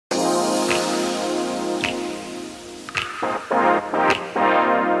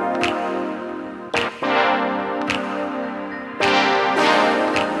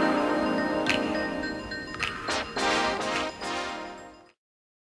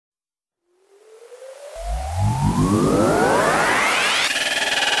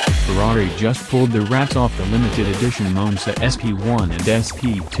Ferrari just pulled the wraps off the limited edition Monza SP1 and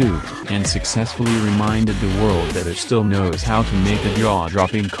SP2, and successfully reminded the world that it still knows how to make a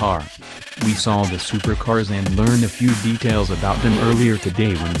jaw-dropping car. We saw the supercars and learned a few details about them earlier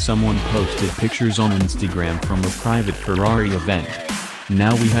today when someone posted pictures on Instagram from a private Ferrari event.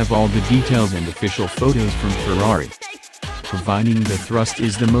 Now we have all the details and official photos from Ferrari. Providing the thrust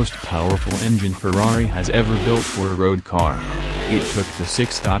is the most powerful engine Ferrari has ever built for a road car. It took the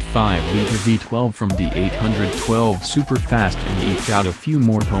 6.5-liter V12 from the 812 Superfast and eked out a few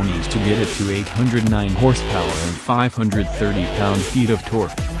more ponies to get it to 809 horsepower and 530 pound-feet of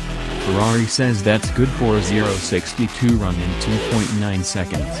torque. Ferrari says that's good for a 0-62 run in 2.9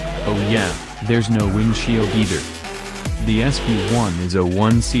 seconds. Oh yeah, there's no windshield either. The SP1 is a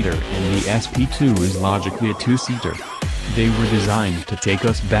one-seater and the SP2 is logically a two-seater. They were designed to take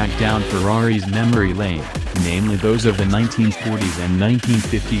us back down Ferrari's memory lane, namely those of the 1940s and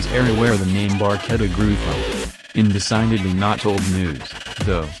 1950s era where the name eked grew from. In decidedly not old news,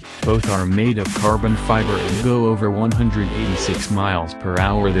 though, both are made of carbon fiber and go over 186 miles per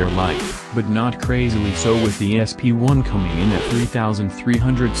hour. They're light, but not crazily so, with the SP1 coming in at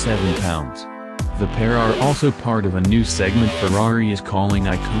 3,307 pounds. The pair are also part of a new segment Ferrari is calling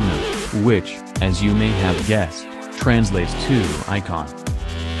Icona, which, as you may have guessed, translates to icon.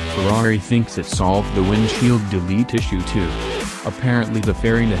 Ferrari thinks it solved the windshield delete issue too. Apparently the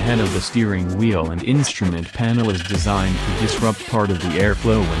fairing ahead of the steering wheel and instrument panel is designed to disrupt part of the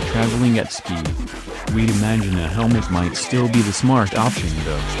airflow when traveling at speed. We'd imagine a helmet might still be the smart option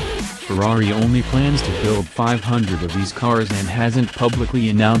though. Ferrari only plans to build 500 of these cars and hasn't publicly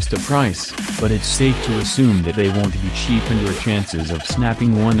announced a price, but it's safe to assume that they won't be cheap and your chances of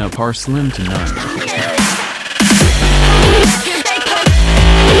snapping one up are slim to none.